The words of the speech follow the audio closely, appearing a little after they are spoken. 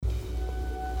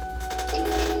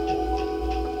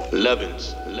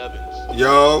Levins.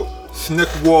 Yo, Snick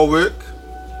Warwick.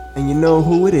 And you know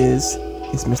who it is.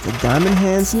 It's Mr. Diamond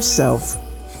Hands himself,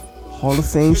 Hall of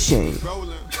Fame Shane.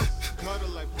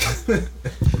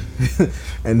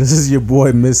 And this is your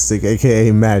boy Mystic,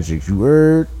 aka Magic. You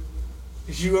heard?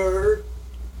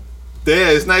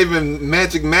 There, it's not even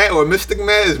Magic Matt or Mystic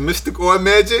Matt. It's Mystic or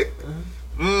Magic.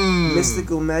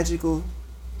 Mystical, magical.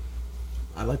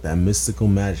 I like that mystical,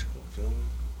 magical. Feel me?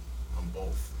 I'm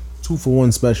both.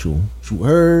 2-for-1 special. You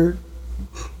heard?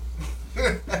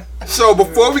 So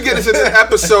before we get into the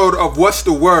episode of What's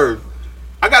the Word,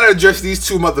 I gotta address these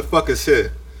two motherfuckers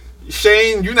here.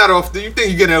 Shane, you not off. Do you think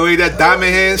you're getting away with that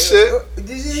diamond hand shit? Did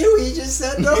you hear what he just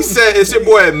said, though? He said it's your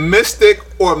boy Mystic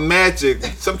or Magic.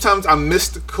 Sometimes I'm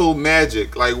mystical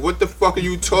magic. Like, what the fuck are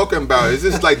you talking about? Is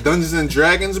this like Dungeons and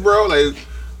Dragons, bro? Like,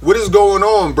 what is going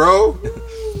on, bro?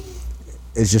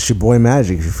 It's just your boy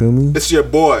Magic. You feel me? It's your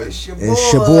boy. It's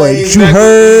your boy. You Back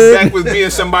heard? with being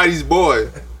somebody's boy.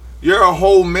 You're a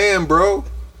whole man, bro.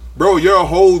 Bro, you're a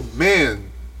whole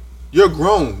man. You're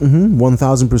grown.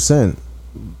 1000%.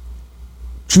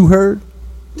 You heard?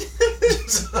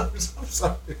 I'm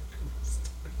sorry.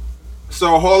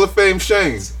 So Hall of Fame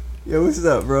Shane, Yo, what's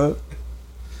up, bro?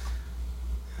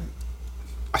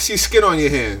 I see skin on your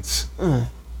hands.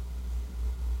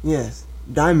 Yes,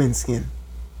 diamond skin.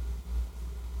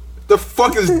 The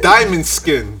fuck is diamond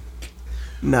skin?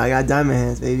 Nah, I got diamond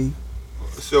hands, baby.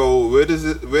 So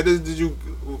did you?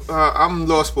 I'm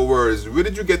lost for words. Where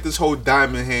did you get this whole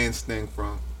diamond hands thing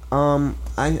from?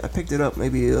 I picked it up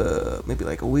maybe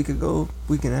like a week and a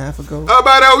half ago.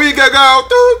 About a week ago.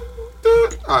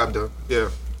 I'm done. Yeah.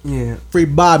 Yeah, Free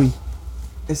Bobby.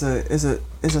 it's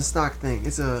a stock thing.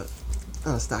 It's not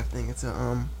a stock thing. It's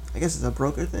a I guess it's a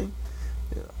broker thing.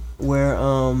 Where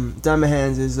diamond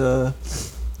hands is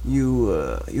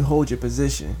you hold your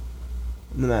position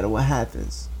no matter what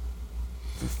happens.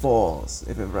 If it falls,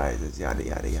 if it rises, yada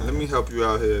yada yada. Let me help you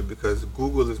out here because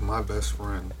Google is my best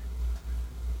friend.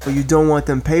 But you don't want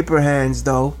them paper hands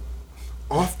though.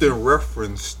 Often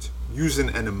referenced using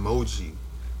an emoji,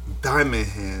 diamond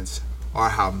hands are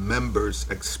how members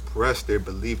express their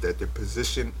belief that their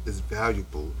position is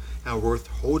valuable and worth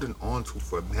holding on to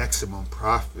for maximum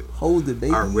profit. Hold it,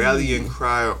 baby. A rallying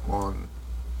cry on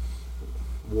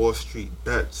Wall Street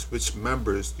bets, which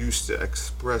members used to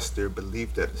express their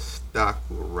belief that the stock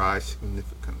will rise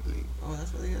significantly. Oh,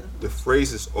 that's where they got it from. The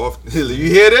phrase is often, you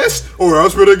hear this? Or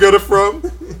else where they get it from?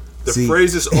 The See.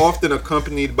 phrase is often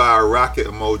accompanied by a rocket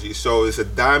emoji. So it's a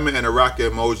diamond and a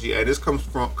rocket emoji, and this comes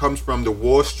from the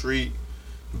Wall Street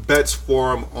Bets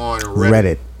forum on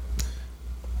Reddit.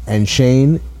 And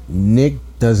Shane, Nick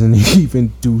doesn't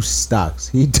even do stocks.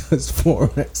 He does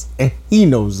Forex, and he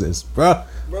knows this, bro.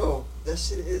 Bro, that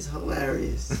shit is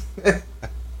hilarious.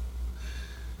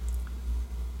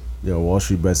 Yo, Wall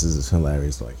Street Bets is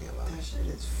hilarious, so I can't lie. That shit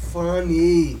is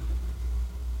funny.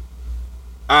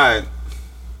 Alright,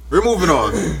 we're moving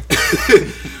on.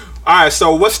 Alright,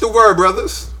 so what's the word,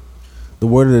 brothers? The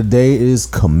word of the day is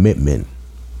commitment.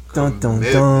 Dun dun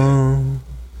dun.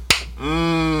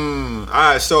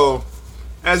 Alright, so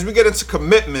as we get into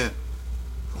commitment,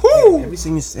 whoo!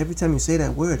 Every time you say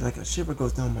that word, like a shiver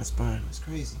goes down my spine. It's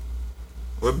crazy.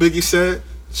 What Biggie said?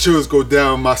 Chills go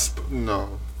down my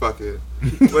no, fuck it.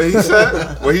 What he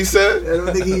said? What he said? I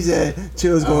don't think he said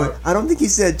chills going. I don't think he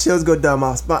said chills go down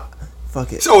my spine.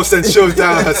 Fuck it. So sent chills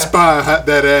down her spine.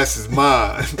 That ass is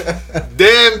mine.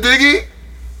 Damn, Biggie.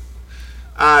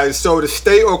 Alright, so the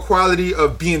state or quality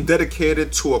of being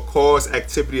dedicated to a cause,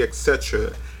 activity,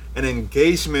 etc. An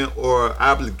engagement or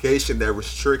obligation that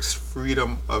restricts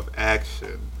freedom of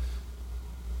action.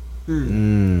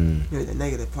 You're the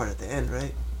negative part at the end,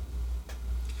 right?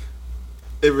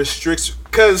 It restricts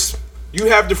because you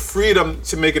have the freedom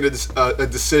to make a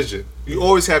decision. You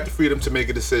always have the freedom to make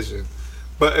a decision,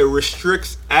 but it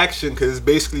restricts action because it's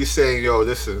basically saying, "Yo,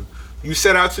 listen, you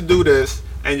set out to do this,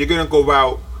 and you're gonna go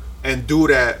out and do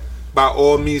that by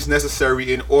all means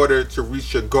necessary in order to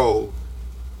reach your goal."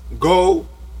 Goal,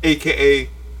 aka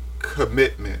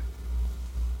commitment.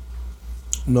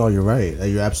 No, you're right.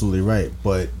 You're absolutely right.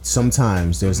 But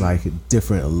sometimes there's like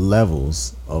different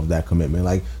levels of that commitment.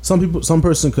 Like some people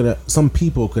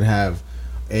could have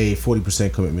a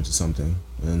 40% commitment to something,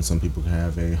 and some people could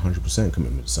have a 100%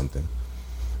 commitment to something.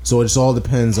 So it just all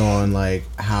depends on like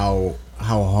how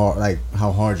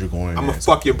hard you're going. I'm gonna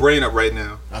fuck your brain up right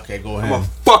now. Okay, go ahead. I'm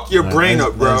gonna fuck your brain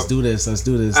up, bro. Let's do this. That's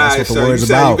Alright, what the so word's you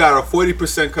said about. you got a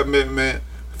 40% commitment,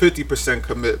 50%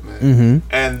 commitment,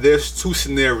 and there's two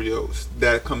scenarios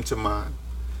that come to mind,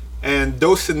 and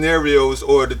those scenarios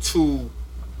or the two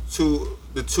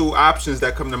options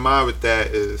that come to mind with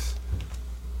that is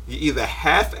you're either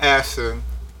half-assing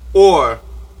or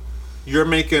you're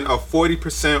making a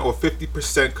 40% or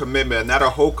 50% commitment, not a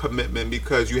whole commitment,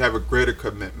 because you have a greater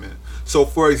commitment. So,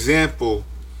 for example,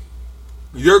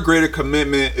 your greater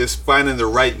commitment is finding the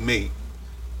right mate.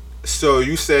 So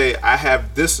you say, I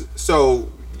have this.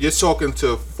 So you're talking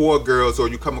to 4 girls, or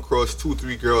you come across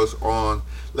 2-3 girls on,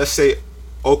 let's say,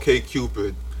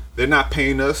 OkCupid. They're not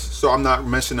paying us, so I'm not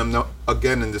mentioning them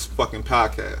again in this fucking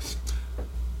podcast.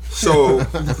 So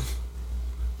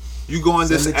you go on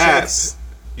this app.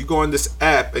 You go on this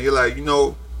app and you're like, you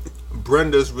know,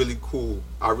 Brenda's really cool.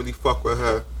 I really fuck with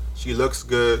her. She looks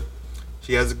good.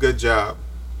 She has a good job.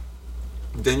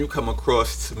 Then you come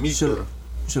across Tamika.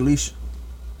 Shalisha.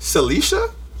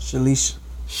 Salisha? Shalisha.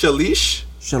 Shalish?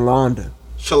 Shalonda.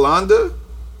 Shalonda?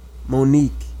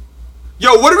 Monique.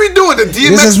 Yo, what are we doing? The DMX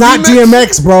This is not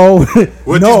remix? DMX, bro.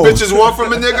 What No. these bitches want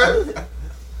from a nigga?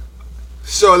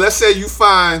 So let's say you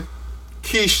find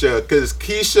Keisha, because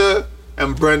Keisha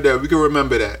and Brenda, we can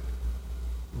remember that.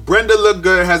 Brenda look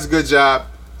good, has a good job.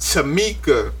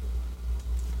 Tamika,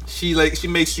 you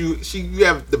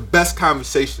have the best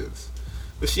conversations,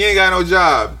 but she ain't got no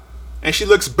job, and she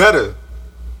looks better.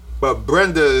 But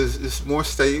Brenda is more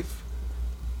safe.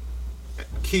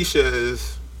 Keisha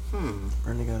is,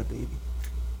 Brenda got a baby.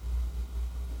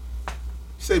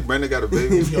 You say Brenda got a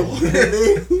baby?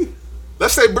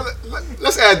 Let's say,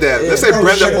 let's add that. Let's say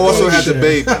Brenda also has a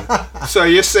baby. So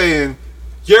you're saying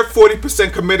you're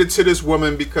 40% committed to this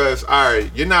woman because, all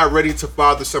right, you're not ready to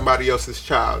father somebody else's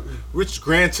child, which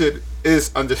granted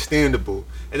is understandable.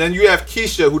 And then you have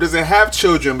Keisha, who doesn't have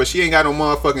children, but she ain't got no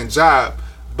motherfucking job,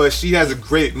 but she has a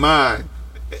great mind,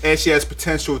 and she has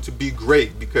potential to be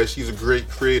great because she's a great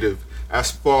creative,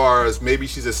 as far as maybe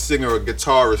she's a singer or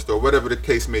guitarist or whatever the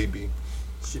case may be.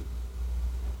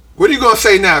 What are you gonna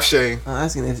say now, Shane? I'm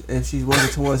asking if she's working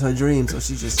towards her dreams, or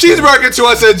she's working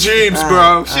towards her dreams,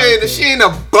 bro. She ain't a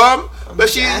bum, but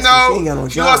she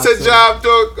lost her job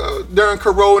during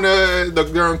Corona,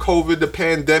 during COVID, the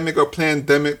pandemic or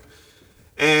plandemic,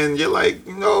 and you're like,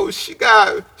 you know, she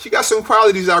got some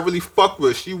qualities I really fuck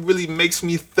with. She really makes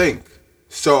me think,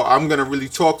 so I'm gonna really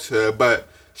talk to her. But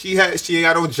she ain't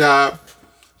got no job.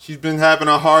 She's been having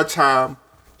a hard time.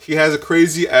 She has a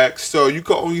crazy ex, so you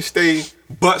can only stay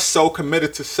but so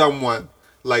committed to someone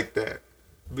like that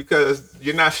because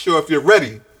you're not sure if you're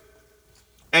ready,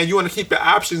 and you want to keep your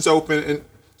options open, and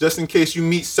just in case you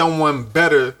meet someone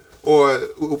better or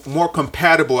more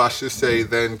compatible, I should say,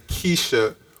 than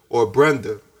Keisha or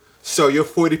Brenda. So you're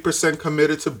 40%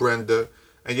 committed to Brenda,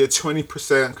 and you're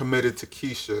 20% committed to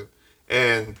Keisha,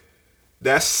 and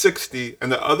that's 60,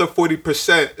 and the other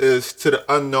 40% is to the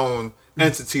unknown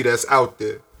entity that's out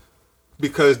there.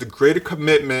 Because the greater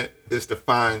commitment is to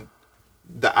find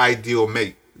the ideal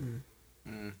mate.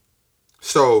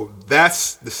 So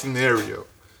that's the scenario.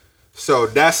 So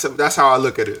that's how I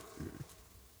look at it.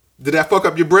 Did that fuck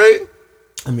up your brain?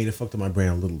 I mean, it fucked up my brain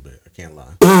a little bit. I can't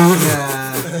lie.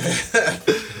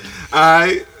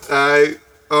 I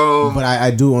but I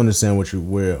do understand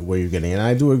where you're getting, and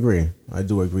I do agree. I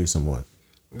do agree somewhat.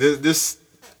 This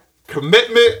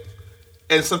commitment,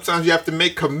 and sometimes you have to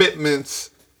make commitments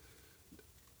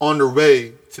on the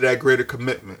way to that greater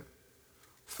commitment.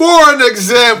 For an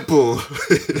example,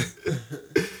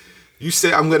 you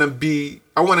say I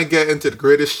want to get into the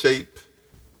greatest shape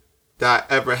that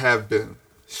I ever have been.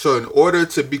 So in order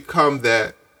to become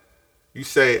that, you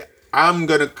say I'm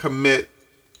going to commit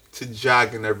to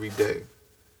jogging every day.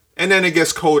 And then it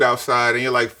gets cold outside and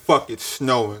you're like, fuck, it's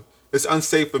snowing. It's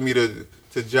unsafe for me to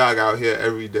jog out here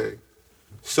every day.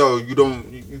 So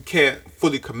you can't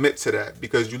fully commit to that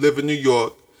because you live in New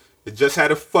York. It just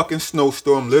had a fucking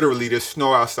snowstorm. Literally, there's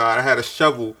snow outside. I had a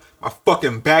shovel. My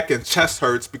fucking back and chest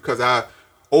hurts because I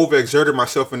overexerted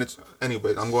myself. And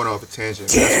anyway, I'm going off a tangent.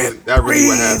 That's really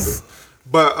what happened.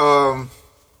 But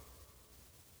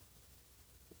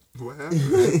what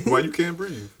happened? Why you can't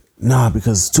breathe? Nah,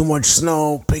 because too much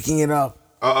snow picking it up.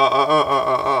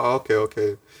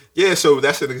 Okay. Yeah, so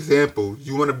that's an example.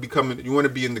 You want to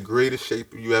be in the greatest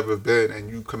shape you ever been, and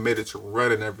you committed to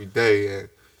running every day, and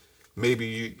maybe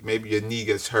your knee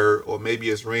gets hurt, or maybe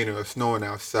it's raining or snowing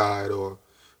outside, or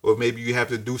maybe you have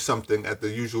to do something at the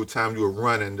usual time you were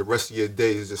running. The rest of your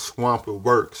day is just swamped with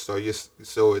work, so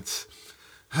it's,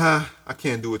 I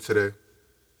can't do it today,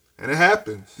 and it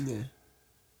happens. Yeah,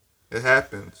 it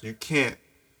happens. You can't.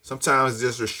 Sometimes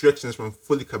there's restrictions from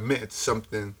fully committing to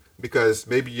something because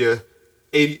maybe you're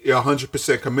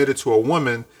 100% committed to a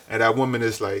woman, and that woman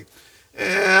is like,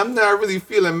 I'm not really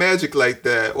feeling magic like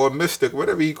that, or mystic,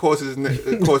 whatever he calls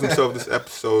himself this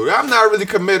episode. I'm not really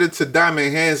committed to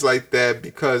diamond hands like that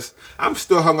because I'm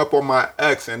still hung up on my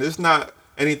ex, and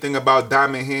anything about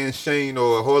Diamond Hand Shane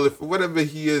or Holyfield, whatever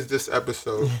he is this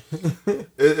episode.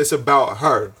 It's about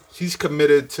her. She's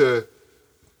committed to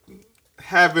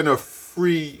having a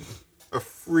free,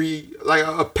 like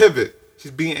a pivot.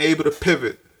 She's being able to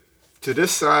pivot to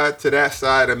this side, to that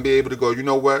side, and be able to go, you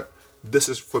know what? This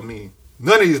is for me.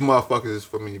 None of these motherfuckers is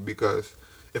for me, because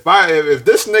if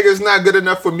this nigga is not good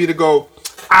enough for me to go,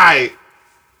 I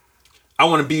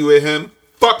want to be with him,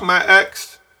 fuck my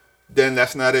ex, then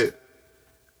that's not it.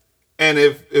 And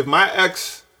if my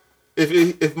ex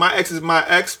is my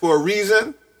ex for a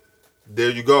reason, there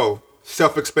you go.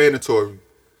 Self-explanatory.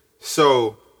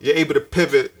 So you're able to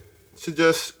pivot to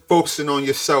just focusing on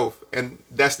yourself, and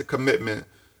that's the commitment.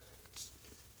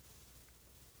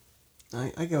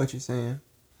 I get what you're saying,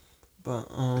 but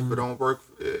if it don't work,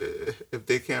 if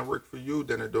they can't work for you,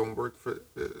 then it don't work for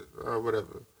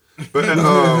whatever. But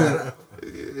yeah,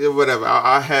 whatever.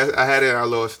 I had it and I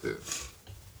lost it.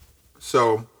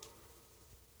 So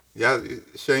yeah,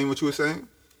 Shane, what you were saying?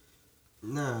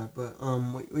 Nah, but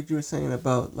what you were saying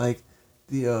about like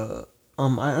the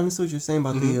I understood what you're saying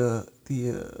about the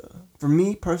for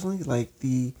me personally, like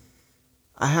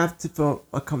I have to feel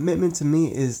a commitment to me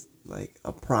is like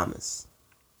a promise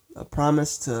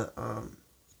to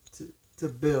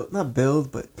build, not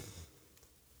build, but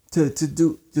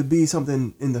to be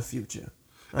something in the future.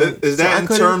 Right? Is that in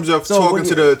terms of talking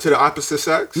to the opposite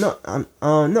sex? No,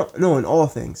 no, in all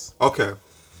things. Okay.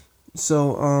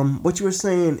 So what you were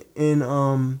saying in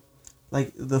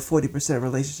like the 40%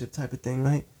 relationship type of thing,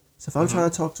 right? So if I'm trying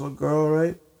to talk to a girl,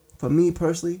 right? For me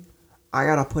personally, I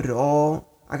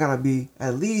gotta be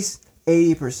at least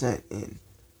 80% in.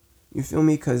 You feel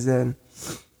me? Cause then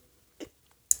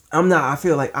I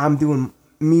feel like I'm doing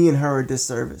me and her a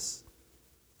disservice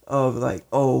of like,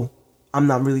 oh, I'm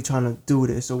not really trying to do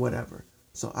this or whatever.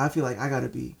 So I feel like I gotta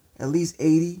be at least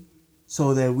 80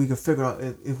 so that we can figure out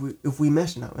if we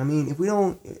meshing up. I mean, if we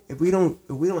don't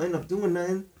end up doing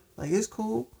nothing, like it's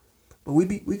cool. But we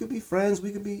could be friends,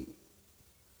 we could be, you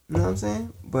know what I'm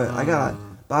saying? But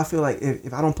I feel like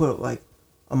if I don't put like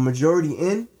a majority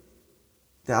in,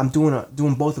 that I'm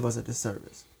doing both of us a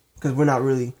disservice. Because we're not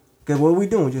really, because what are we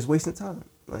doing? Just wasting time.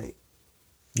 Like,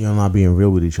 you're not being real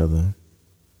with each other.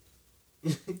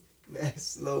 That's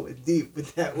slow and deep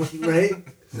with that one, right?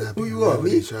 Who you are,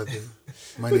 me? Each other.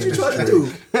 What you trying to do?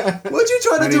 What you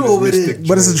trying to do over there?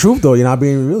 But it's the truth though. You're not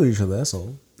being real with each other. That's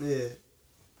all. Yeah.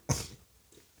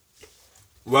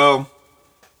 Well,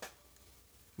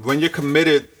 when you're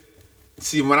committed,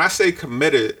 see, when I say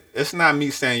committed, it's not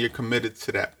me saying you're committed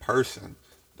to that person.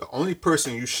 The only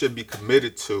person you should be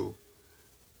committed to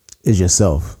is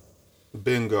yourself.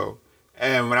 Bingo.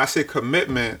 And when I say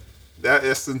commitment, that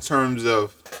is in terms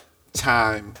of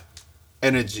time,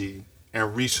 energy,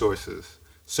 and resources.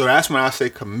 So that's when I say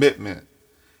commitment.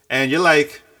 And you're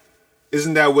like,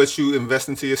 isn't that what you invest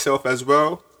into yourself as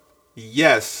well?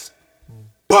 Yes.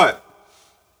 But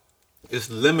it's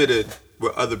limited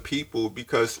with other people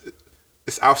because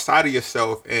it's outside of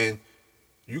yourself, and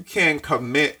you can't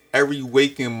commit every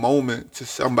waking moment to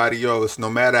somebody else, no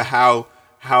matter how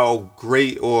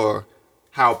great or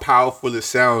how powerful it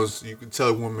sounds. You can tell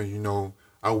a woman, you know,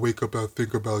 I wake up, I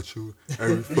think about you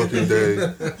every fucking day.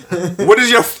 What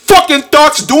is your fucking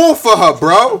thoughts doing for her,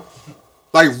 bro?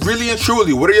 Like, really and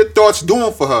truly, what are your thoughts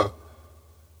doing for her?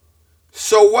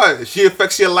 So what? She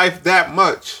affects your life that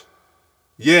much.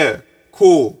 Yeah,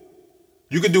 cool.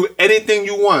 You can do anything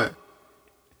you want.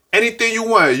 Anything you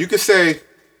want. You can say,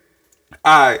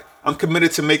 alright, I'm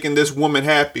committed to making this woman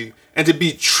happy. And to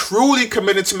be truly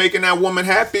committed to making that woman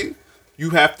happy,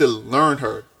 you have to learn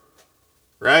her.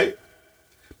 Right?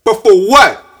 But for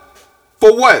what?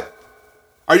 For what?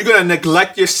 Are you going to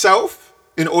neglect yourself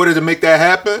in order to make that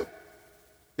happen?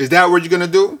 Is that what you're going to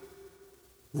do?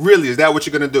 Really, is that what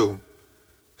you're going to do?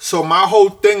 So my whole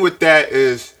thing with that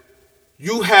is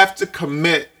you have to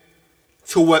commit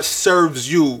to what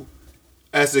serves you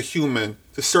as a human,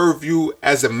 to serve you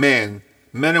as a man.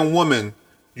 Men and women,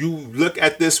 you look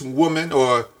at this woman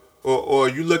or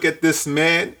you look at this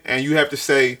man and you have to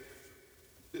say,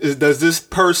 does this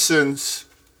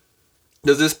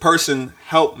person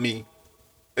help me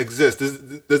exist?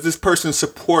 Does this person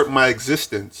support my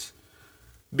existence?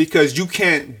 Because you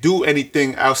can't do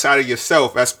anything outside of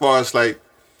yourself as far as like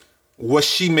what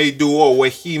she may do or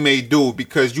what he may do,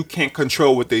 because you can't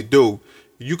control what they do.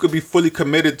 You could be fully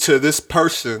committed to this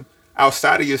person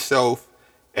outside of yourself,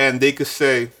 and they could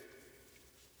say,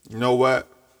 you know what?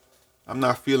 I'm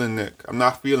not feeling Nick. I'm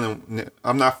not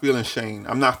feeling Shane.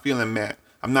 I'm not feeling Matt.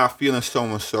 I'm not feeling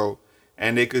so-and-so.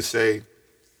 And they could say,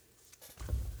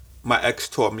 my ex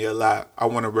taught me a lot. I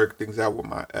want to work things out with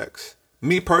my ex.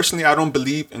 Me personally, I don't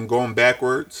believe in going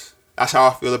backwards. That's how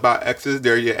I feel about exes.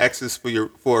 They're your exes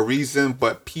for a reason,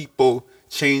 but people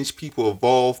change, people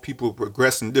evolve, people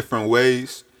progress in different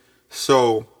ways.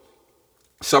 So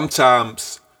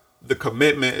sometimes the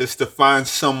commitment is to find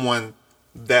someone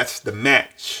that's the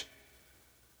match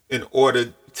in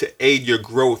order to aid your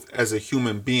growth as a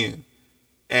human being.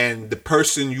 And the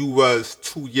person you was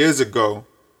 2 years ago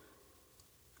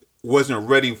wasn't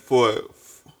ready for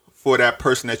that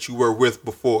person that you were with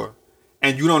before.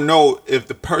 And you don't know if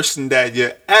the person that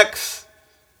your ex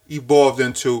evolved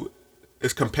into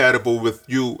is compatible with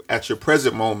you at your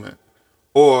present moment.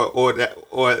 Or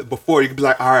before you could be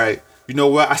like, all right, you know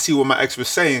what? I see what my ex was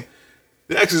saying.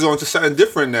 The ex is on to something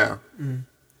different now. Mm.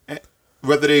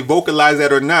 Whether they vocalize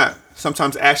that or not,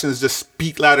 sometimes actions just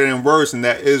speak louder than words, and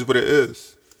that is what it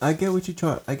is. I get what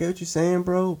you're saying,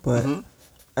 bro. But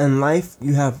in life,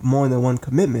 you have more than one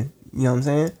commitment. You know what I'm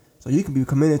saying? So you can be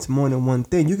committed to more than one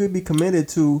thing. You could be committed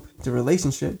to the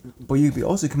relationship, but you could be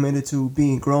also committed to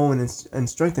being growing and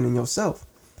strengthening yourself.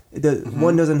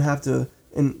 One doesn't have to,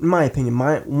 in my opinion,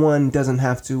 one doesn't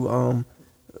have to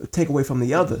take away from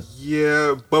the other.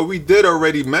 Yeah, but we did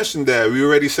already mention that. We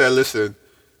already said, listen,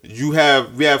 we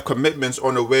have commitments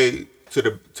on the way to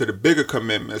the bigger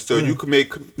commitments. So you can make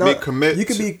commitments. You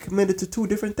could be committed to two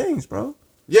different things, bro.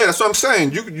 Yeah, that's what I'm saying.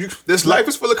 This life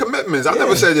is full of commitments. I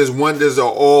never said there's an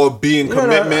all being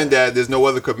commitment that there's no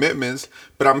other commitments.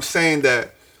 But I'm saying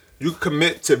that you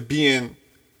commit to being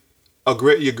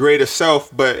your greater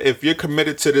self. But if you're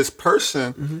committed to this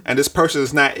person and this person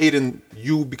is not aiding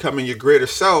you becoming your greater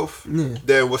self,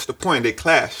 then what's the point? They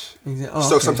clash. Exactly.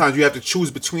 So sometimes you have to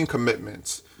choose between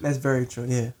commitments. That's very true.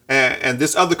 Yeah. And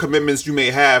this other commitments you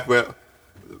may have,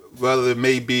 whether it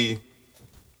may be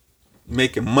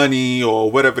making money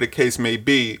or whatever the case may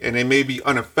be, and they may be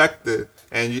unaffected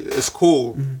and it's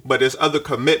cool, but there's other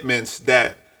commitments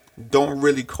that don't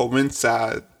really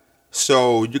coincide.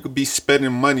 So you could be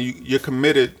spending money, you're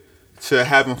committed to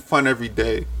having fun every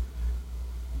day,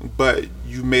 but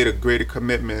you made a greater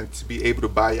commitment to be able to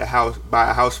buy a house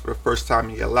for the first time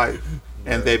in your life,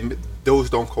 and those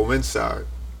don't coincide.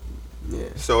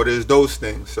 So there's those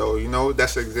things. So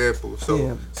that's an example.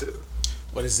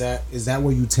 But is that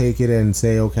where you take it and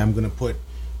say, okay, I'm gonna put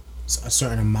a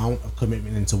certain amount of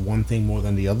commitment into one thing more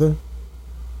than the other?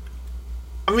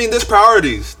 I mean, there's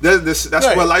priorities. That's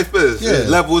right. What life is. Yeah.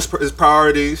 Level is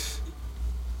priorities.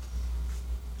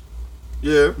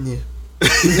 Yeah. Yeah.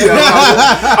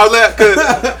 I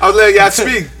was letting y'all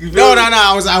speak. No.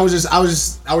 I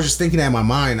was just thinking that in my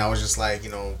mind. I was just like,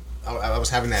 I was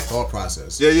having that thought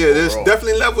process. Yeah. There's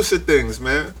definitely levels to things,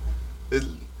 man.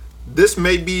 This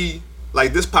may be.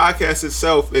 Like this podcast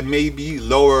itself, it may be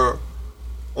lower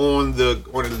on the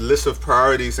list of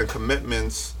priorities and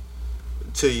commitments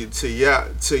to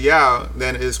y'all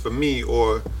than it is for me,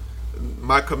 or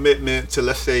my commitment to,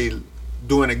 let's say,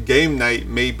 doing a game night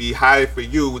may be higher for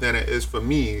you than it is for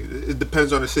me. It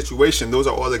depends on the situation. Those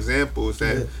are all examples,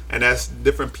 and that's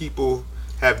different people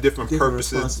have different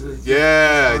purposes.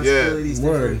 Yeah.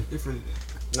 Different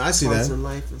No, I see that,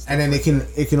 and then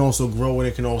it can also grow and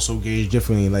it can also gauge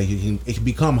differently. Like it can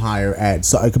become higher at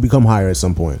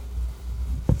some point.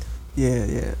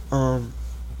 Yeah.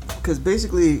 Because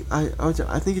basically, I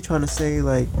think you're trying to say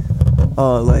like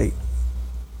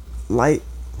light.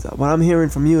 What I'm hearing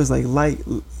from you is like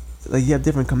you have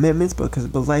different commitments, but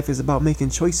life is about making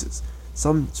choices.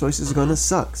 Some choices are gonna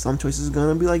suck. Some choices are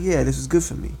gonna be like, yeah, this is good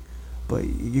for me, but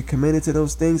you're committed to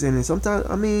those things. And then sometimes,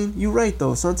 I mean, you're right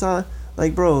though. Sometimes.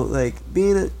 Like, bro, like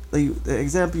being the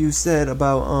example you said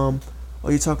about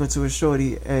you're talking to a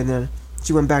shorty and then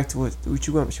she went back to it.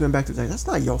 She went back to it. Like, that's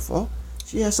not your fault.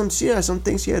 She had some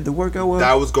things she had to work out with.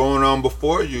 That was going on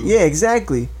before you. Yeah,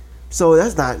 exactly. So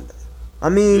that's not. I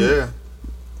mean,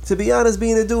 to be honest,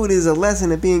 being a dude is a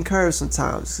lesson in being curved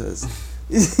sometimes,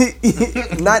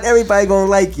 because not everybody gonna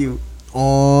like you.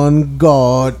 On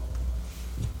God.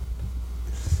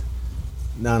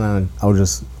 No, I was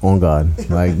just on God.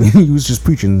 Like, you was just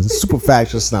preaching super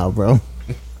fast just now, bro.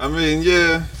 I mean,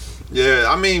 yeah.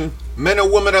 I mean, men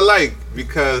and women alike,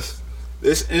 because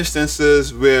there's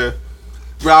instances where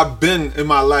I've been in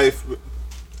my life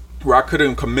where I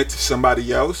couldn't commit to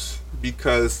somebody else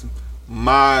because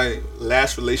my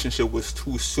last relationship was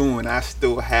too soon. I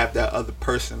still have that other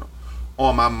person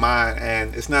on my mind,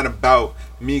 and it's not about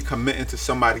me committing to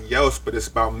somebody else, but it's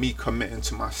about me committing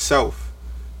to myself.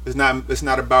 It's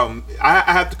not about. I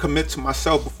have to commit to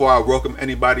myself before I welcome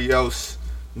anybody else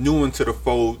new into the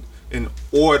fold in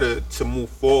order to move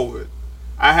forward.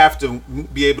 I have to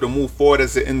be able to move forward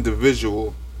as an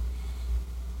individual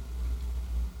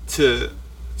to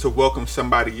to welcome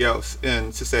somebody else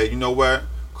in, to say, you know what,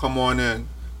 come on in,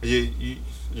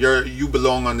 you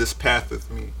belong on this path with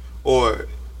me, or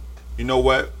you know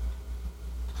what,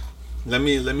 let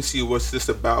me see what's this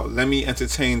about. Let me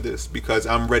entertain this because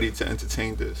I'm ready to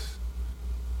entertain this.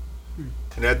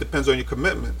 And that depends on your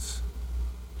commitments.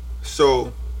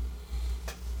 So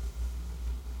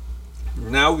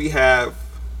now we have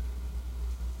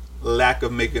lack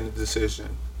of making a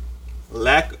decision.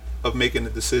 Lack of making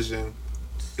a decision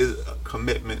is a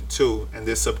commitment too, and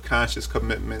there's subconscious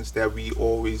commitments that we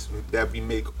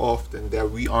make often that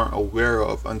we aren't aware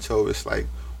of until it's like,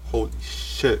 holy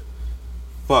shit,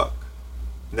 fuck.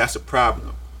 That's a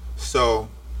problem. So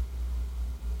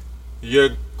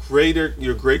your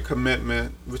great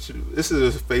commitment, which this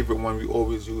is a favorite one we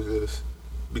always use, is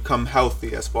become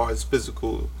healthy as far as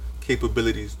physical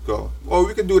capabilities go. Or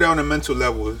we can do that on a mental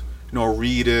level,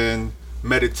 reading,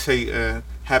 meditating,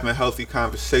 having a healthy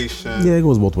conversation. Yeah, it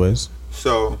goes both ways.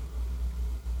 So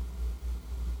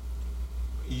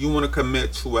you want to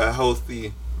commit to a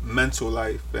healthy mental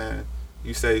life, and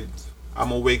you say, I'm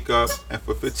gonna wake up and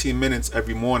for 15 minutes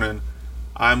every morning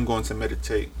I'm going to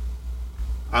meditate.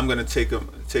 I'm gonna take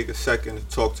a second to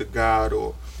talk to God,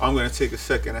 or I'm gonna take a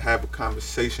second to have a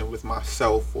conversation with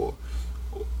myself, or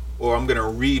I'm gonna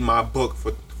read my book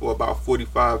for about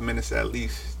 45 minutes at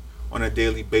least on a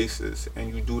daily basis.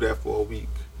 And you do that for a week,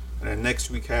 and the next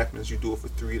week happens, you do it for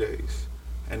 3 days,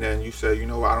 and then you say,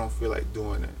 I don't feel like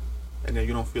doing it, and then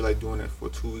you don't feel like doing it for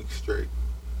 2 weeks straight.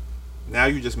 Now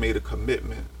you just made a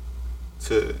commitment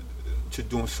to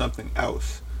doing something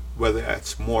else, whether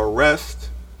that's more rest,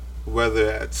 whether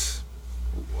that's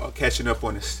catching up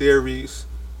on a series,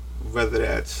 whether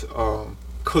that's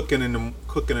cooking in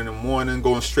the morning,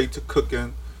 going straight to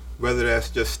cooking, whether that's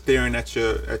just staring at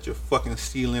your fucking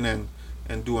ceiling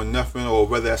and doing nothing, or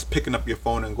whether that's picking up your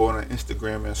phone and going on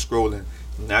Instagram and scrolling.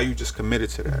 Now you just committed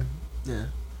to that. Yeah.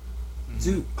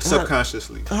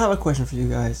 Subconsciously. I have a question for you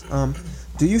guys.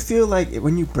 Do you feel like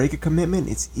when you break a commitment,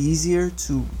 it's easier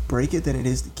to break it than it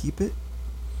is to keep it?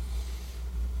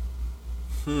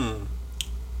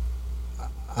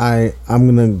 I'm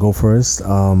gonna go first.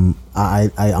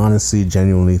 I honestly,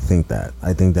 genuinely think that.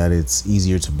 I think that it's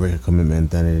easier to break a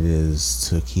commitment than it is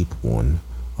to keep one.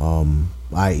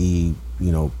 I.e.,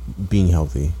 being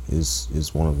healthy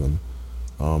is one of them.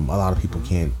 A lot of people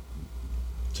can't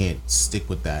stick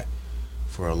with that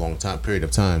for a long period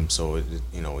of time. So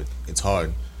it's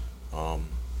hard.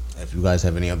 If you guys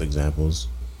have any other examples.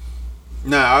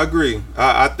 Nah, I agree.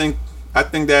 I think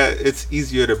that it's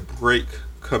easier to break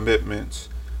commitments,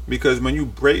 because when you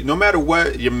break, no matter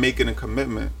what, you're making a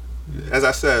commitment. As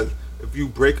I said, if you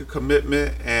break a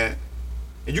commitment, and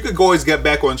you could always get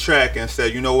back on track and say,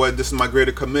 you know what, this is my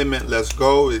greater commitment, let's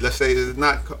go. Let's say it's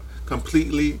not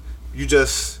completely, you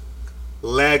just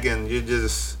lagging, you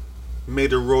just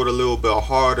made the road a little bit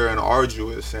harder and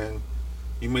arduous, and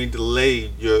you may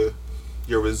delay your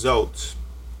results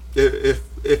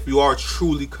if you are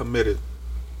truly committed.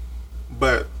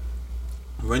 But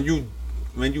when you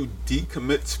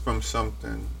decommit from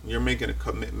something, you're making a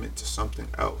commitment to something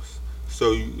else.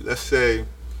 So let's say,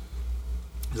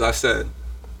 as I said,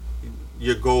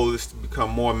 your goal is to become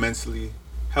more mentally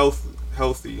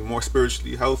healthy, more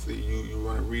spiritually healthy. You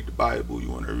want to read the Bible, you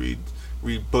want to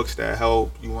read books that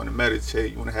help, you want to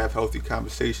meditate, you want to have healthy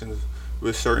conversations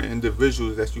with certain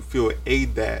individuals that you feel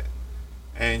aid that,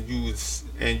 and you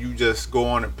just go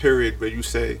on a period where you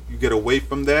say you get away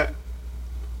from that.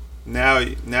 Now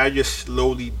you're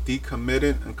slowly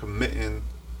decommitting and committing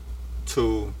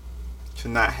to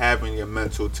not having your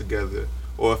mental together.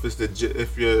 Or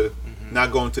if you're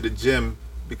not going to the gym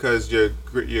because your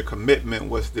commitment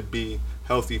was to be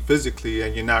healthy physically,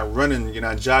 and you're not running, you're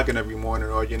not jogging every morning,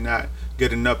 or you're not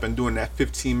getting up and doing that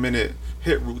 15-minute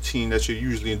HIIT routine that you're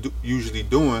usually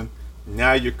doing,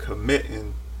 now you're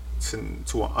committing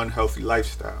to an unhealthy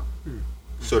lifestyle.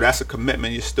 So that's a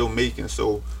commitment you're still making.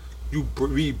 So you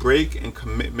break and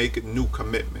make new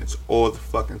commitments all the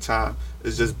fucking time.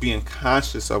 It's just being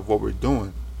conscious of what we're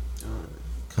doing.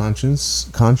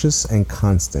 Conscious and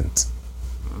constant.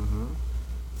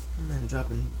 Man,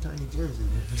 dropping tiny gems in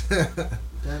there.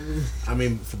 I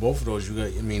mean, for both of those,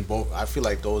 both. I feel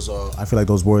like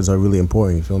those words are really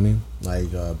important. You feel me?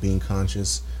 Like being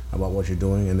conscious about what you're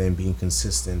doing, and then being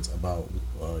consistent about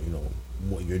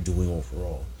what you're doing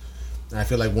overall. And I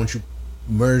feel like once you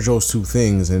merge those two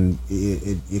things and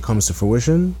it comes to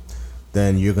fruition,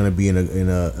 then you're gonna be in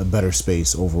a better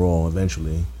space overall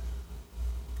eventually.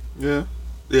 Yeah.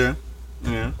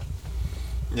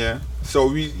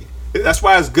 So that's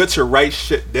why it's good to write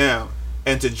shit down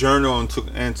and to journal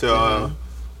and to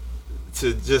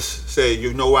to just say,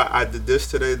 you know what, I did this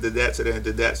today, did that today, and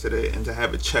did that today, and to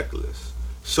have a checklist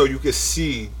so you can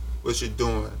see what you're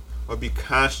doing or be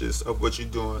conscious of what you're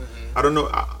doing. I don't know.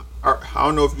 I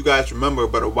don't know if you guys remember,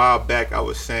 but a while back I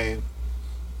was saying,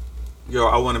 yo,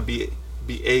 I want to be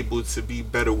able to be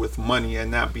better with money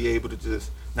and not be able to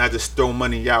not just throw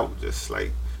money out, just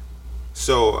like.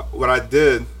 So what I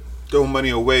did, throw money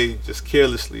away just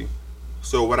carelessly.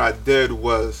 So what I did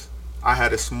was I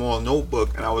had a small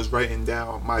notebook and I was writing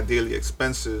down my daily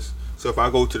expenses. So if I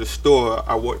go to the store,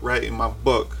 I would write in my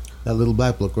book. That little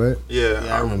black book, right? Yeah,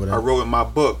 I remember that. I wrote in my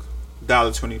book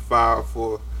 $1.25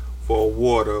 for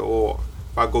water, or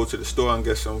if I go to the store and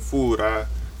get some food, I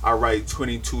write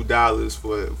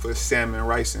 $22 for salmon,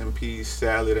 rice and peas,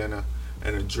 salad, and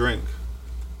a drink,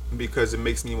 because it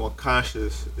makes me more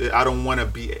conscious. I don't want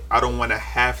to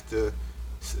have to.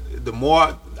 The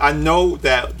more I know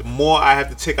that, the more I have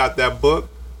to take out that book,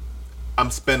 I'm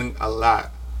spending a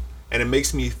lot. And it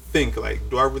makes me think, like,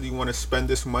 do I really want to spend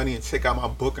this money and take out my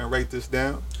book and write this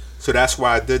down? So that's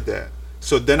why I did that.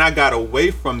 So then I got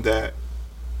away from that,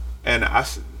 and I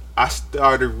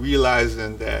started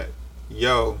realizing that,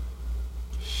 yo,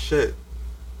 shit,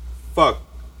 fuck,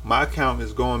 my account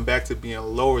is going back to being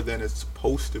lower than it's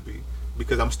supposed to be,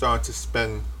 because I'm starting to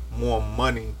spend more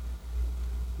money,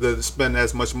 to spend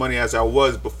as much money as I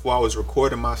was before I was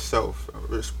recording myself,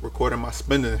 recording my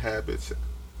spending habits.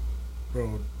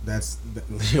 Bro,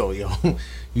 yo, you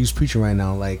was preaching right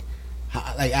now. Like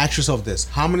ask yourself this: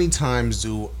 how many times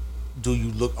do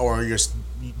you look, or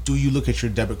do you look at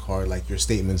your debit card, like your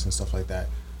statements and stuff like that?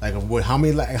 Like, how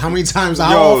many times?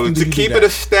 How often do you keep do it a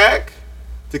stack?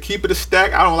 To keep it a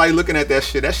stack, I don't like looking at that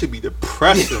shit. That should be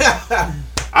depressing.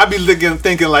 I be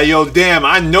thinking like, yo, damn,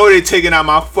 I know they taking out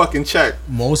my fucking check.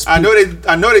 I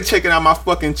know they taking out my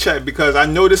fucking check, because I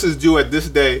know this is due at this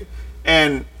day,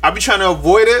 and I be trying to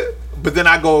avoid it. But then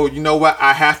I go, you know what?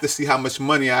 I have to see how much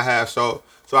money I have, so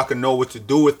I can know what to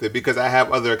do with it, because I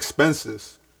have other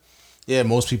expenses. Yeah,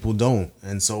 most people don't,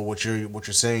 and so what you're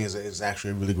saying is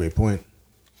actually a really great point.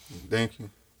 Thank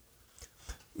you.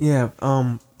 Yeah.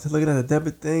 To look at the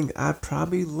debit thing, I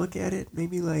probably look at it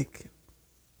maybe like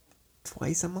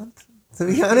twice a month, to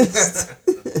be honest.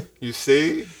 You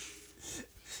see,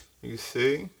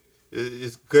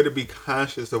 it's good to be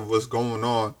conscious of what's going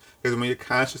on, because when you're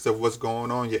conscious of what's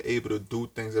going on, you're able to do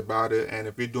things about it. And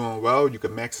if you're doing well, you can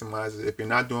maximize it. If you're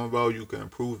not doing well, you can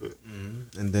improve it.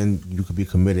 Mm-hmm. And then you could be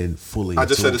committed fully. I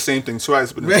just said the same thing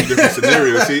twice, but in two different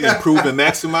scenarios. See, improve and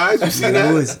maximize. You see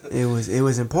that? It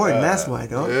was important. That's why,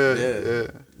 though.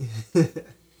 Yeah.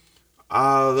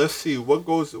 Let's see what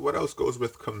else goes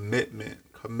with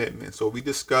commitment. So we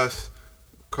discussed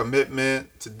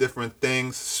commitment to different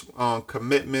things,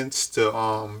 commitments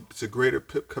to greater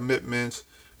commitments,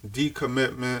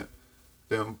 decommitment.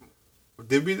 Then,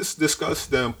 did we just discuss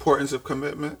the importance of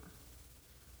commitment?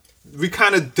 We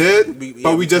kind of did,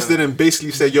 but we just didn't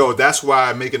basically say, yo, that's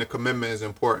why making a commitment is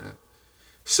important.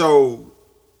 So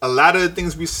a lot of the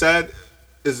things we said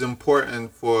is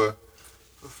important for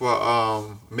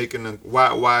making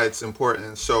why it's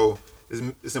important. So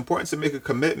it's important to make a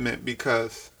commitment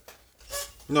because,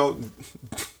 you know,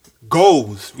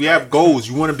 goals. We have goals.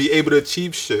 You want to be able to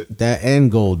achieve shit. That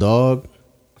end goal, dog.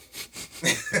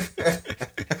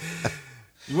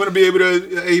 You want to be able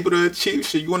to achieve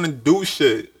shit. You want to do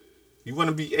shit. You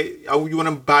want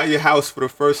to buy a house for the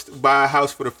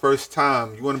first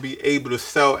time. You want to be able to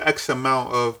sell X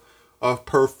amount of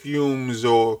perfumes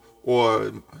or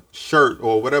shirt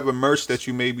or whatever merch that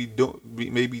you may be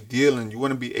dealing. You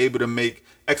want to be able to make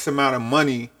X amount of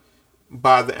money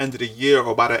by the end of the year,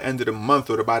 or by the end of the month,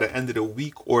 or by the end of the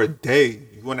week or day.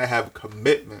 You want to have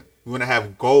commitment. You want to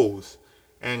have goals.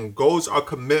 And goals are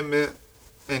commitment,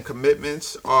 and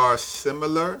commitments are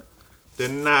similar. They're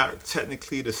not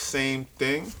technically the same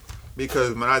thing,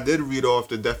 because when I did read off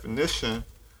the definition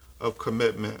of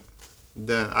commitment,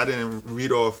 then I didn't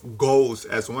read off goals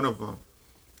as one of them.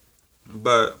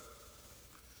 But,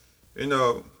 you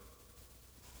know,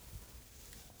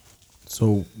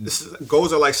 so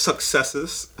goals are like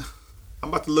successes. I'm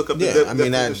about to look up the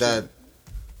definition. that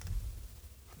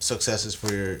successes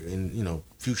for your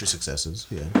future successes.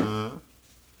 Yeah.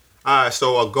 All right,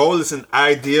 so a goal is an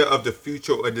idea of the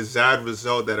future or desired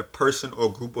result that a person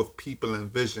or group of people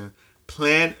envision,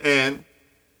 plan, and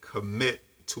commit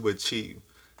to achieve.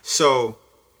 So,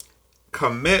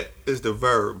 commit is the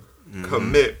verb. Mm-hmm.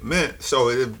 Commitment.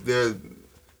 So they're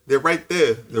right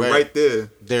there. They're right there.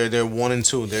 They're one and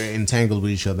two. They're entangled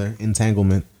with each other.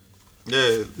 Entanglement.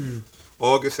 Yeah.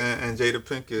 August and Jada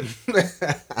Pinkett.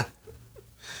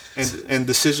 and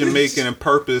decision making and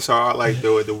purpose are like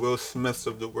the Will Smiths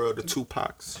of the world, the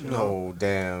Tupacs. No,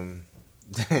 damn,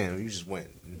 you just went.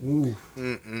 Ooh.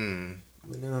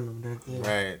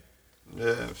 Right.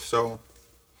 Yeah. So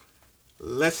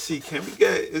let's see. Can we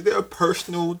get? Is there a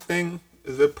personal thing?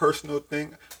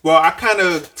 Well, I kind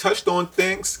of touched on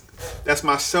things. That's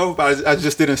myself, but I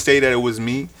just didn't say that it was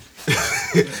me.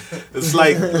 It's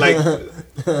like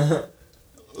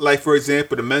for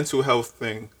example, the mental health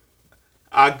thing.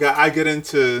 I get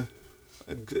into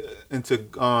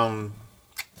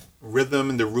rhythm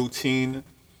and the routine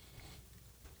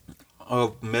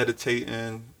of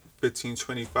meditating 15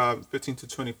 to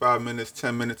 25 minutes,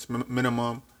 10 minutes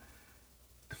minimum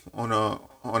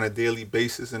on a daily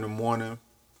basis in the morning,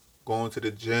 going to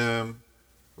the gym,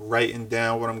 writing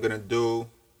down what I'm gonna do,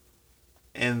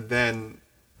 and then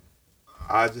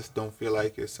I just don't feel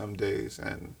like it some days,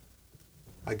 and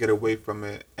I get away from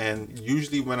it. And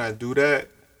usually when I do that,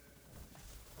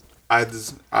 I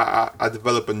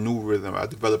develop a new rhythm. I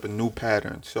develop a new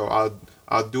pattern. So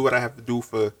I'll do what I have to do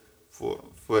for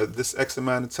this X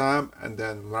amount of time, and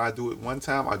then when I do it one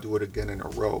time, I do it again in a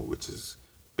row, which is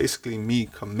basically me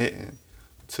committing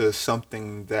to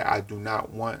something that I do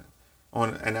not want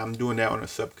and I'm doing that on a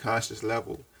subconscious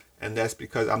level. And that's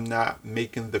because I'm not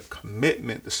making the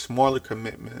commitment, the smaller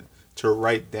commitment, to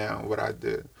write down what I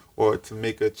did, or to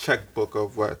make a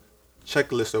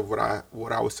checklist of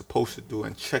what I was supposed to do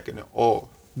and checking it off.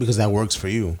 Because that works for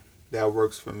you. That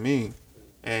works for me.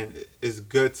 And it's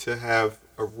good to have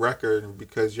a record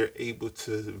because you're able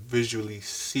to visually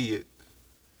see it.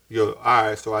 All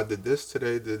right, so I did this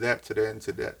today, did that today, and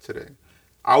did that today.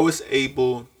 I was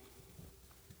able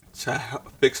to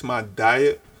fix my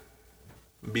diet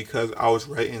because I was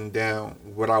writing down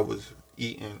what I was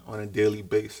eating on a daily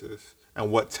basis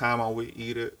and what time I would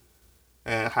eat it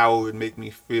and how it would make me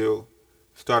feel.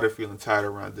 Started feeling tired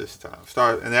around this time.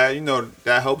 And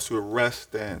that helps with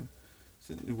rest and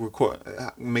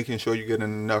making sure you're getting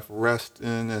enough rest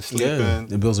in and sleeping. Yeah,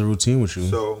 it builds a routine with you.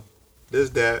 So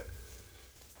there's that.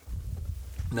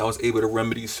 And I was able to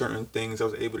remedy certain things. I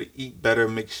was able to eat better,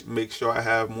 make sure I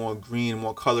have more green,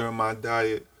 more color in my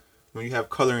diet. When you have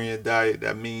color in your diet,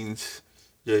 that means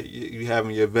you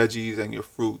having your veggies and your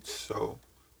fruits. So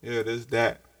yeah, there's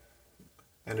that.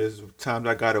 And there's times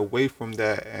I got away from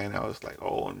that, and I was like,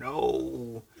 oh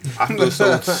no, I feel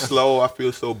so slow. I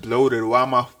feel so bloated. Why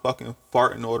am I fucking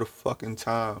farting all the fucking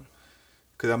time?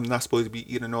 Because I'm not supposed to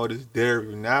be eating all this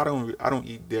dairy. Now I don't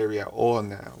eat dairy at all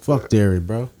now. Fuck dairy,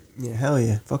 bro. Yeah, hell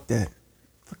yeah. Fuck that.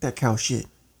 Fuck that cow shit.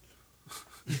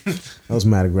 That was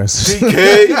mad aggressive.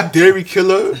 DK, dairy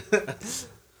killer.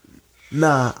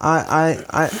 Nah,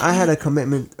 I had a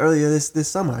commitment earlier this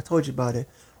summer. I told you about it.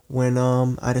 When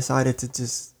I decided to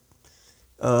just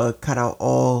cut out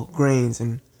all grains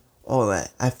and all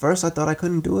that. At first I thought I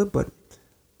couldn't do it, but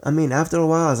I mean after a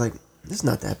while I was like, this is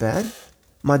not that bad.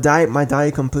 My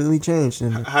diet completely changed.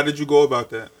 And how did you go about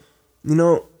that?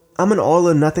 I'm an all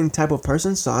or nothing type of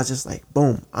person, so I was just like,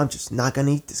 boom, I'm just not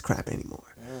gonna eat this crap anymore.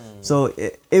 So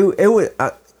it would,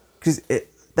 cause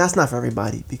that's not for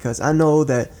everybody, because I know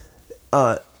that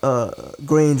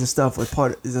grains and stuff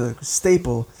is a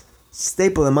staple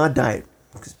in my diet,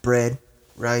 because bread,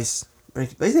 rice, I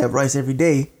used to have rice every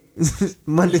day,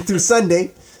 Monday through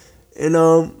Sunday, and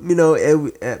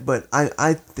but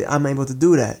I'm able to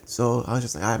do that. So I was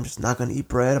just like, I'm just not gonna eat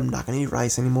bread. I'm not gonna eat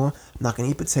rice anymore. I'm not gonna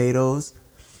eat potatoes.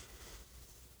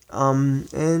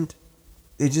 And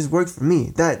it just worked for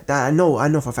me. That I know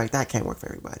for a fact that can't work for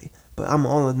everybody. But I'm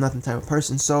all or nothing type of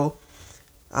person. So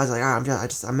I was like, I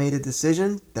made a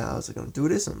decision that I was gonna do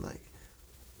this. I'm like,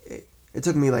 it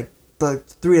took me like 3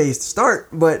 days to start,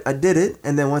 but I did it.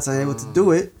 And then once I was able to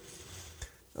do it,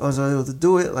 I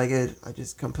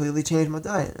just completely changed my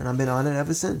diet, and I've been on it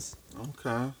ever since.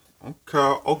 Okay.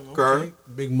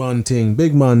 Big man ting.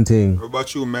 What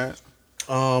about you, Matt?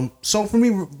 So for me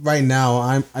right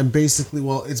now, I'm basically,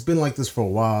 well, it's been like this for a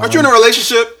while. Aren't you in a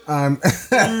relationship?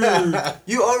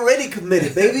 You already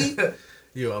committed, baby.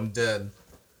 Yo, I'm dead.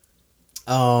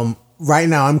 Right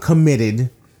now I'm committed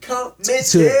to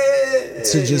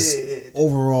just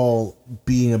overall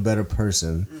being a better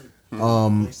person.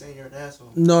 You're saying you're an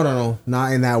asshole. No,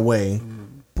 not in that way.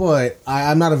 But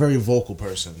I'm not a very vocal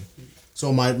person.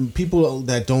 So my people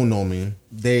that don't know me,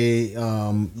 they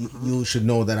you should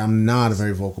know that I'm not a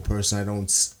very vocal person. I don't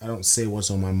say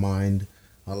what's on my mind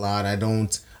a lot. I'm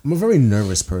a very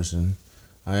nervous person.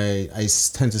 I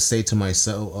tend to say to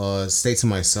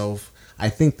myself, I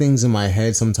think things in my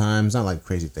head sometimes, not like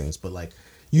crazy things, but like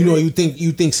you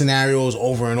think scenarios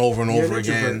over and over and over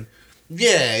again.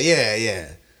 Yeah.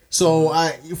 So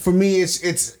for me,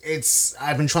 it's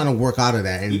I've been trying to work out of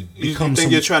that and You become. think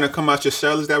you're trying to come out your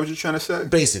shell? Is that what you're trying to say?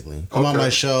 Basically, come out my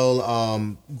shell,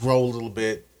 grow a little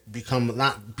bit, become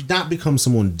not become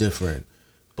someone different,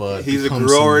 but He's a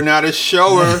grower, not a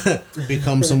shower.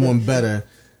 become someone better.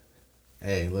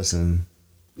 Hey, listen.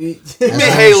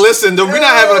 Hey, listen, we're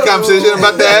not having a conversation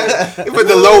about that. You put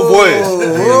the low voice.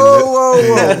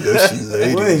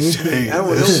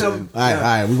 All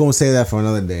right, we're gonna say that for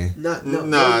another day. No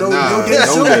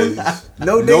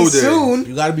day soon.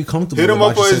 You gotta be comfortable. Hit him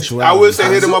up on his. I would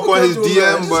say hit him up on his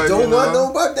DM, but don't want to know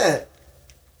about that.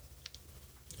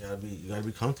 You gotta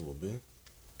be comfortable, B.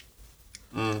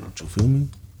 You feel me?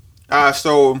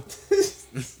 So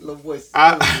Low voice,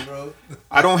 bro.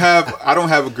 I don't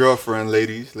have a girlfriend,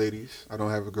 ladies. I don't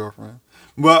have a girlfriend.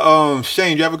 But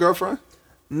Shane, you have a girlfriend?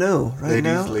 No, right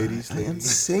now. Ladies. I am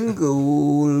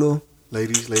single.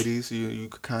 Ladies, you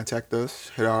could contact us.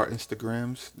 Hit our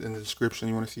Instagrams in the description.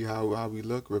 You want to see how we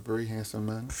look? We're very handsome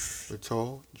men. We're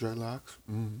tall, dreadlocks.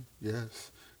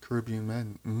 Yes, Caribbean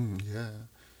men. Yeah.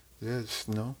 Just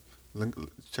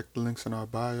check the links in our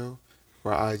bio,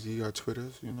 our IG, our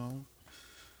Twitters.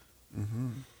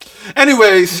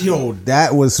 Anyways, yo,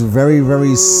 that was very,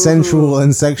 very sensual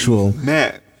and sexual.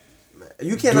 Matt,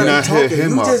 you cannot talk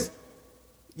it.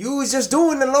 You was just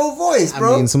doing the low voice,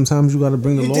 bro. I mean, sometimes you gotta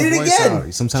bring the low voice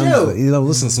out. Sometimes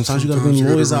listen. Sometimes you gotta bring the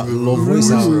low voice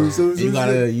out. You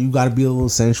gotta be a little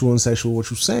sensual and sexual. What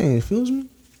you saying? It feels me.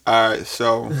 All right,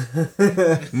 so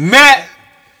Matt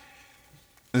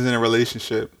is in a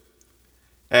relationship.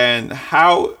 And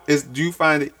do you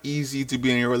find it easy to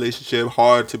be in your relationship,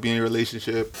 hard to be in your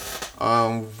relationship?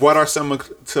 What are some of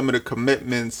the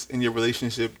commitments in your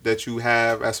relationship that you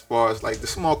have as far as like the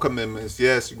small commitments?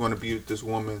 Yes, you're going to be with this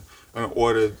woman in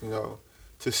order,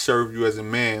 to serve you as a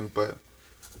man, but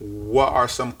what are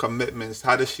some commitments?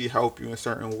 How does she help you in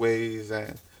certain ways?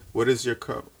 And what does your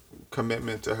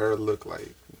commitment to her look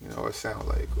like, or sound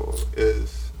like, or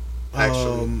is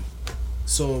actually?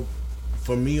 So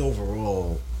for me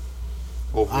overall,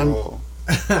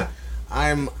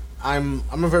 I'm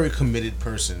a very committed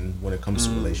person when it comes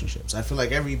to relationships. I feel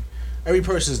like every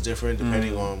person is different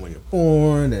depending on when you're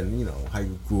born and how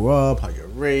you grew up, how you're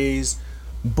raised.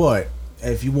 But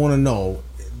if you want to know,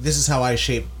 this is how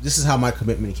my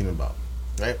commitment came about,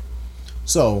 right?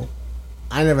 So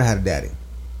I never had a daddy.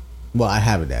 Well, I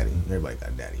have a daddy. Everybody got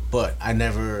a daddy, but I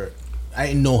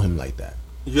didn't know him like that.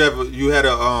 You have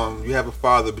a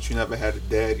father, but you never had a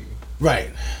daddy.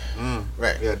 Right.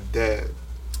 Right. You had a dad.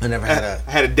 I never had a.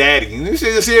 I had a daddy. You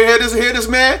see hear this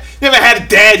man? Never had a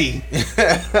daddy.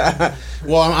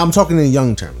 Well, I'm talking in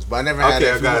young terms, but I never had.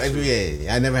 Okay, I got you.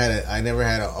 Yeah, I never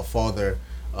had a father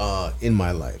in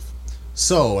my life.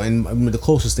 So, and the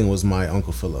closest thing was my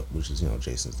Uncle Philip, which is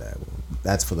Jason's dad.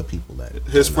 That's for the people that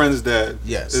his friend's dad.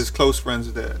 Yes, his close friend's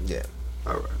dad. Yeah.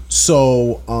 All right.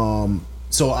 So,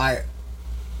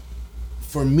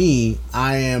 for me,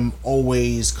 I am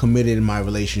always committed in my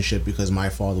relationship because my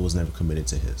father was never committed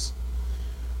to his.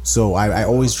 So I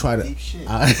always try to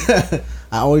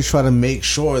I always try to make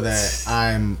sure that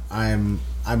I'm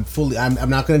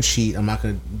not gonna cheat. I'm not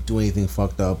gonna do anything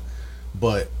fucked up.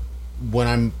 But when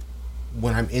I'm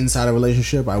inside a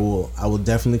relationship, I will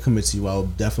definitely commit to you. I will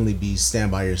definitely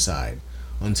stand by your side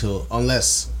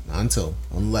unless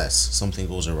something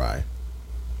goes awry.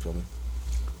 Feel me?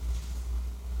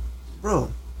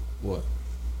 Bro, what?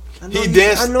 He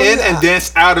danced in and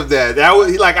danced out of that. That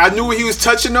was I knew what he was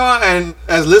touching on, and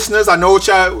as listeners, I know what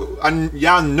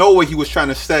y'all know what he was trying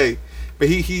to say. But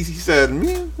he said,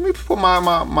 let me put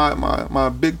my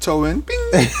big toe in. Bing.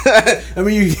 I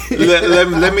mean,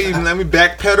 let me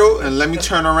backpedal and let me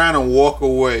turn around and walk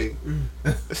away.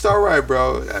 It's all right,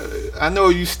 bro. I know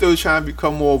you still trying to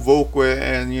become more vocal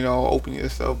and open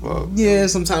yourself up. Yeah,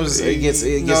 sometimes it gets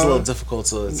a little difficult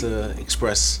to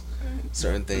express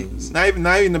certain things. Not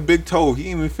even the big toe. He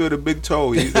didn't even feel the big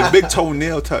toe. The big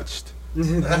toenail touched.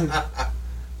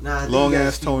 Long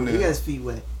ass toenail. You guys' feet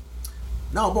wet.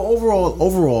 No, but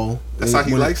overall, that's how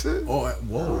he likes it. Oh,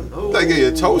 whoa! Like get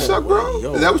your toe sucked,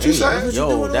 bro. Is that what you saying?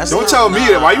 Don't tell me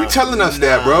that. Why you telling us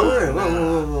that, bro?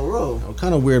 Whoa. What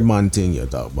kind of weird mind thing you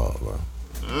talk about, bro?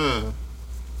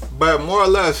 But more or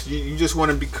less, you just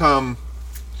want to become.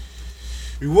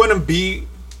 You want to be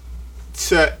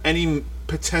to any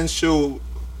potential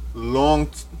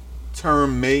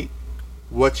long-term mate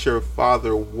what your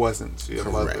father wasn't to your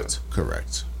mother.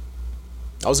 Correct.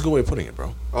 That was a good way of putting it,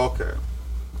 bro. Okay.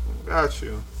 Got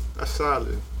you. That's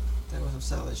solid. That was some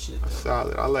solid shit. That's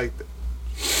solid. I like that.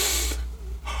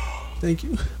 Thank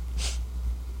you.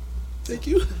 Thank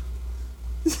you.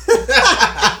 That's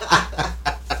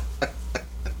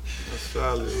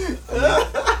Solid.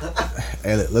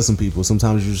 Hey, listen, people.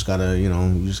 Sometimes you just gotta,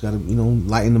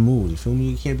 lighten the mood. You feel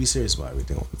me? You can't be serious about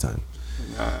everything all the time.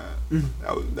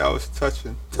 That was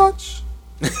touching. Touch.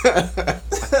 Yeah,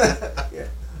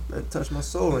 that touched my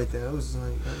soul right there. That was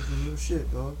some real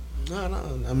shit, dog.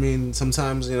 No. I mean,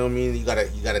 sometimes you You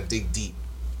gotta dig deep,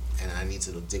 and I need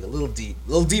to dig a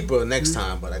little deeper next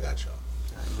time. But I got y'all.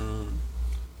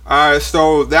 All right,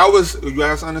 so that was you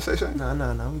guys something to say, Shane?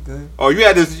 No, we good. Oh, you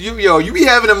had this. You be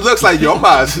having them looks like yo,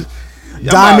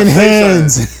 Diamond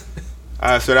hands.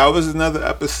 All right, so that was another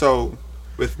episode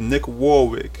with Nick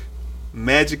Warwick,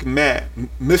 Magic Matt,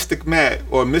 Mystic Matt,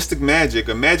 or Mystic Magic,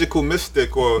 or Magical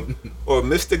Mystic, or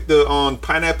Mystic the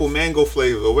pineapple mango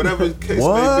flavor, whatever the case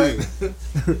may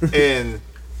be.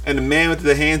 And the man with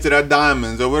the hands that are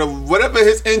diamonds, or whatever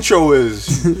his intro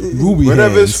is. Ruby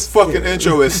whatever hands. his fucking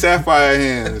intro is, sapphire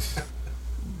hands.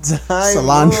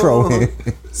 Cilantro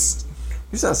hands.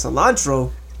 You said cilantro.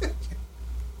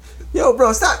 Yo,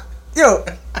 bro, stop. Yo,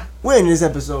 we're in this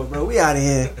episode, bro. We out of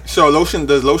here. So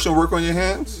does lotion work on your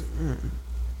hands?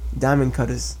 Diamond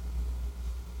cutters.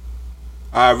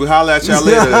 All right, we holla at y'all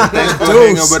later. Thanks for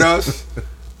hanging with us.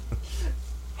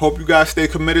 Hope you guys stay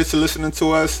committed to listening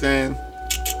to us, and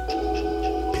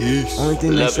peace. Only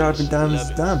thing that sharpen diamonds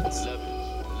is diamonds.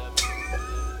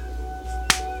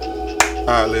 All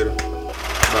right, later.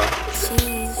 Bye.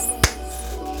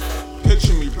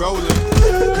 Picture me rolling,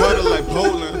 gutter like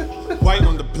bowling, white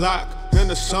on the block. In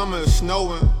the summer it's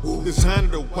snowing.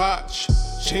 Designer to watch,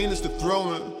 chain is the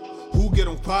throwing. Who get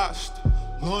them washed?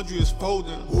 Laundry is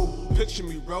folding. Picture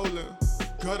me rolling,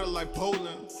 gutter like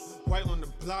bowling, white on the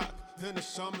block. In the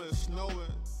summer it's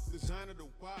snowing. Designer to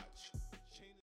watch.